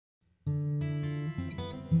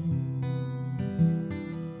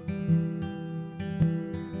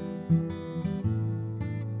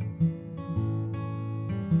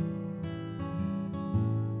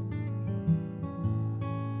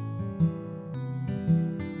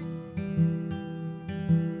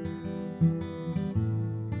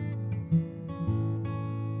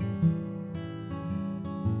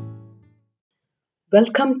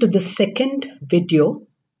Welcome to the second video,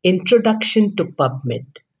 Introduction to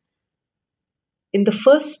PubMed. In the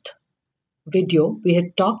first video, we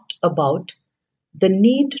had talked about the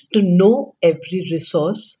need to know every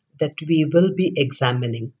resource that we will be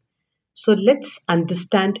examining. So let's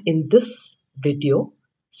understand in this video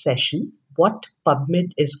session what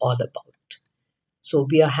PubMed is all about. So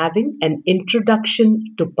we are having an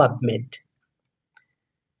introduction to PubMed.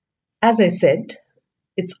 As I said,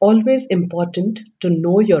 it's always important to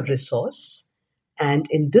know your resource. And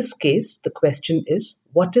in this case, the question is,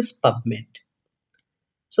 what is PubMed?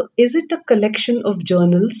 So is it a collection of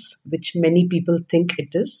journals, which many people think it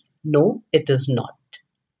is? No, it is not.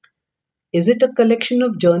 Is it a collection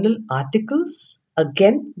of journal articles?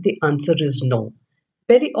 Again, the answer is no.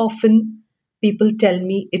 Very often, people tell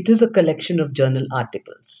me it is a collection of journal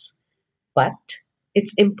articles. But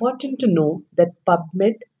it's important to know that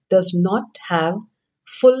PubMed does not have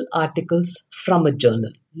full articles from a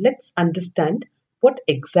journal. Let's understand what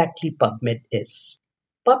exactly PubMed is.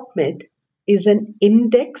 PubMed is an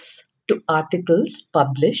index to articles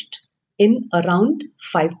published in around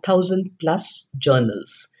 5,000 plus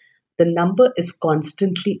journals. The number is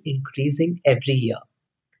constantly increasing every year.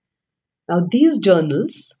 Now, these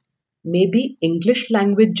journals may be English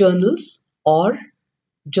language journals or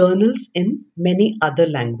journals in many other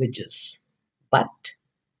languages. But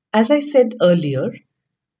as I said earlier,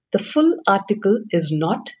 the full article is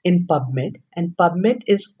not in PubMed and PubMed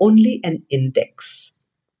is only an index.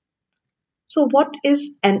 So what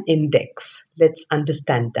is an index? Let's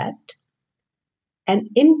understand that. An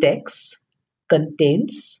index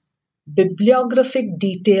contains bibliographic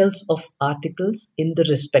details of articles in the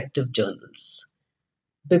respective journals.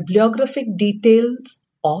 Bibliographic details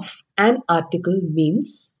of an article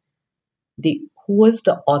means who is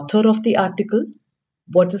the author of the article,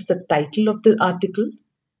 what is the title of the article,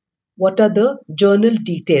 what are the journal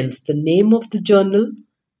details, the name of the journal,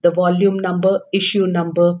 the volume number, issue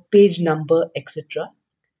number, page number, etc.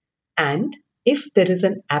 And if there is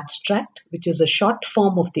an abstract, which is a short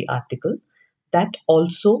form of the article, that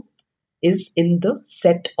also is in the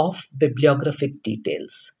set of bibliographic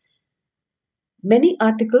details. Many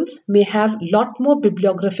articles may have lot more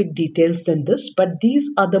bibliographic details than this, but these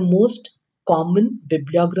are the most common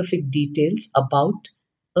bibliographic details about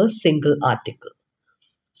a single article.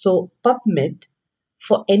 So PubMed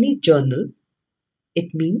for any journal,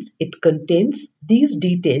 it means it contains these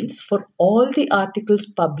details for all the articles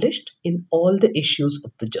published in all the issues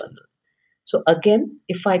of the journal. So again,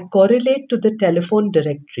 if I correlate to the telephone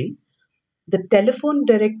directory,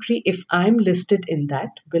 if I'm listed in that,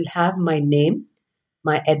 will have my name,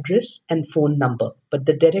 my address and phone number, but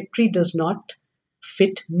the directory does not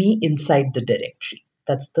fit me inside the directory.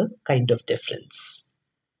 That's the kind of difference.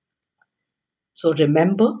 So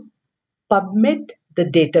remember, PubMed, the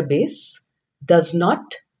database, does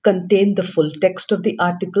not contain the full text of the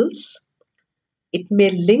articles. It may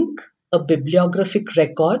link a bibliographic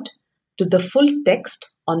record to the full text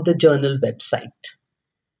on the journal website.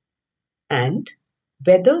 And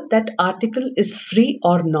whether that article is free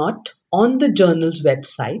or not on the journal's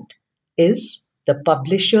website is the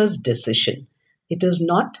publisher's decision. It is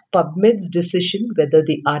not PubMed's decision whether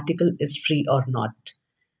the article is free or not.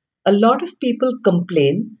 A lot of people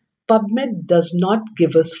complain PubMed does not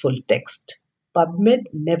give us full text. PubMed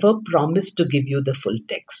never promised to give you the full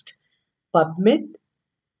text. PubMed,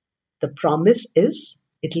 the promise is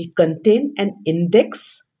it will contain an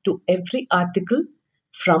index to every article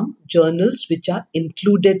from journals which are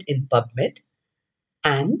included in PubMed.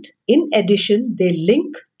 And in addition, they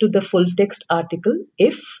link to the full text article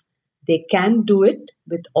if they can do it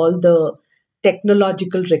with all the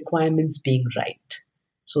technological requirements being right.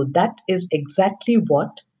 So that is exactly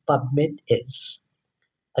what PubMed is.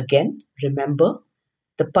 Again, remember,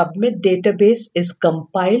 the PubMed database is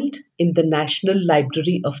compiled in the National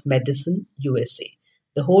Library of Medicine, USA.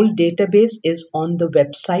 The whole database is on the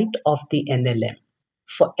website of the NLM.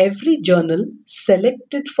 For every journal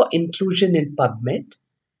selected for inclusion in PubMed,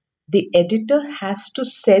 the editor has to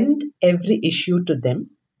send every issue to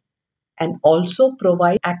them and also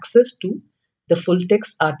provide access to the full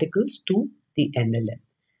text articles to the NLM,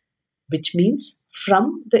 which means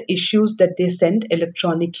from the issues that they send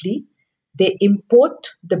electronically, they import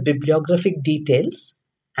the bibliographic details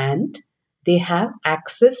and they have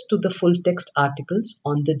access to the full text articles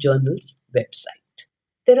on the journal's website.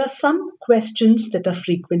 There are some questions that are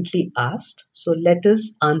frequently asked, so let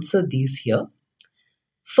us answer these here.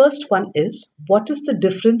 First one is, what is the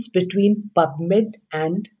difference between PubMed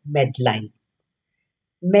and MEDLINE?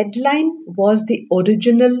 MEDLINE was the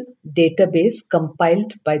original database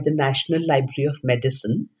compiled by the National Library of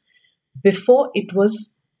Medicine, before it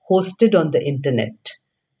was hosted on the internet.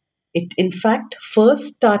 It in fact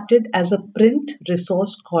first started as a print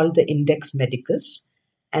resource called the Index Medicus,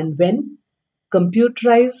 and when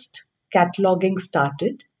computerized cataloging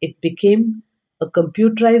started, it became a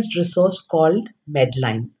computerized resource called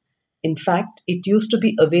MEDLINE. In fact, it used to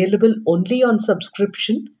be available only on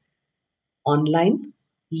subscription online,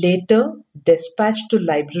 later dispatched to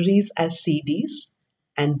libraries as CDs,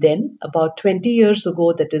 and then about 20 years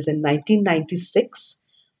ago, that is in 1996,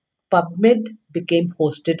 PubMed became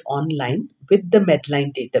hosted online with the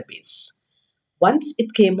Medline database. Once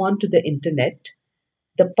it came onto the internet,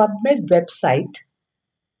 the PubMed website,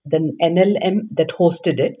 the NLM that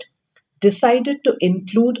hosted it, decided to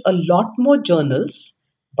include a lot more journals,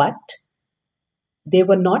 but they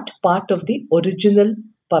were not part of the original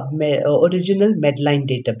Medline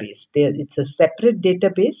database. It's a separate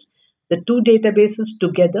database. The two databases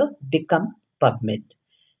together become PubMed.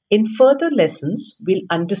 In further lessons, we'll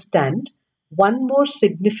understand one more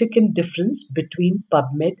significant difference between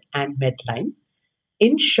PubMed and Medline.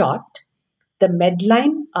 In short, the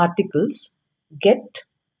Medline articles get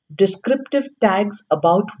descriptive tags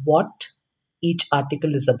about what each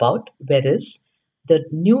article is about, whereas the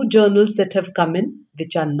new journals that have come in,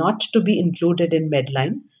 which are not to be included in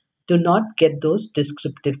Medline, do not get those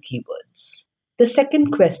descriptive keywords. The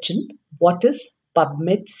second question, what is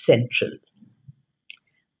PubMed Central?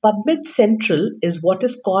 PubMed Central is what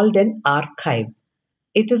is called an archive.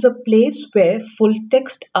 It is a place where full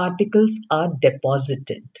text articles are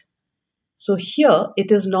deposited. So here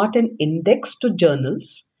it is not an index to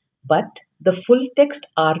journals, but the full text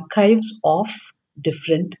archives of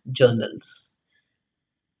different journals.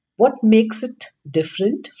 What makes it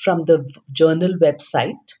different from the journal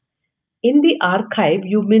website? In the archive,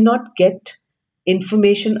 you may not get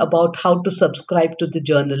information about how to subscribe to the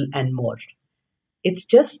journal and more. It's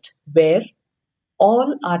just where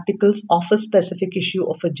all articles of a specific issue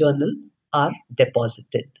of a journal are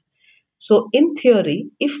deposited. So, in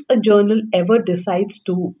theory, if a journal ever decides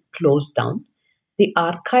to close down, the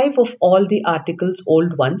archive of all the articles,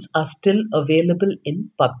 old ones, are still available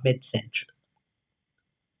in PubMed Central.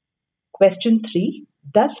 Question 3.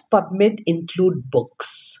 Does PubMed include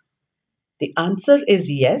books? The answer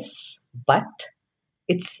is yes, but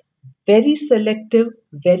it's very selective,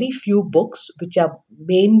 very few books, which are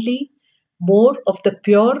mainly more of the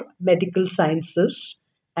pure medical sciences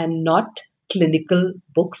and not clinical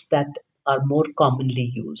books that are more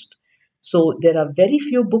commonly used. So there are very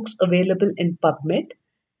few books available in PubMed,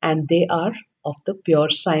 and they are of the pure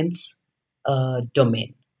science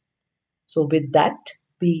domain. So with that,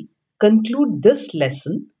 we conclude this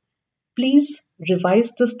lesson. Please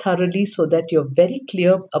revise this thoroughly so that you're very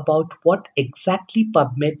clear about what exactly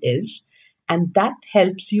PubMed is, and that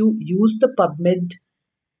helps you use the PubMed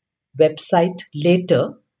website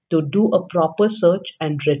later to do a proper search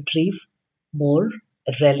and retrieve more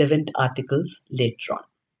relevant articles later on.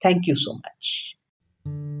 Thank you so much.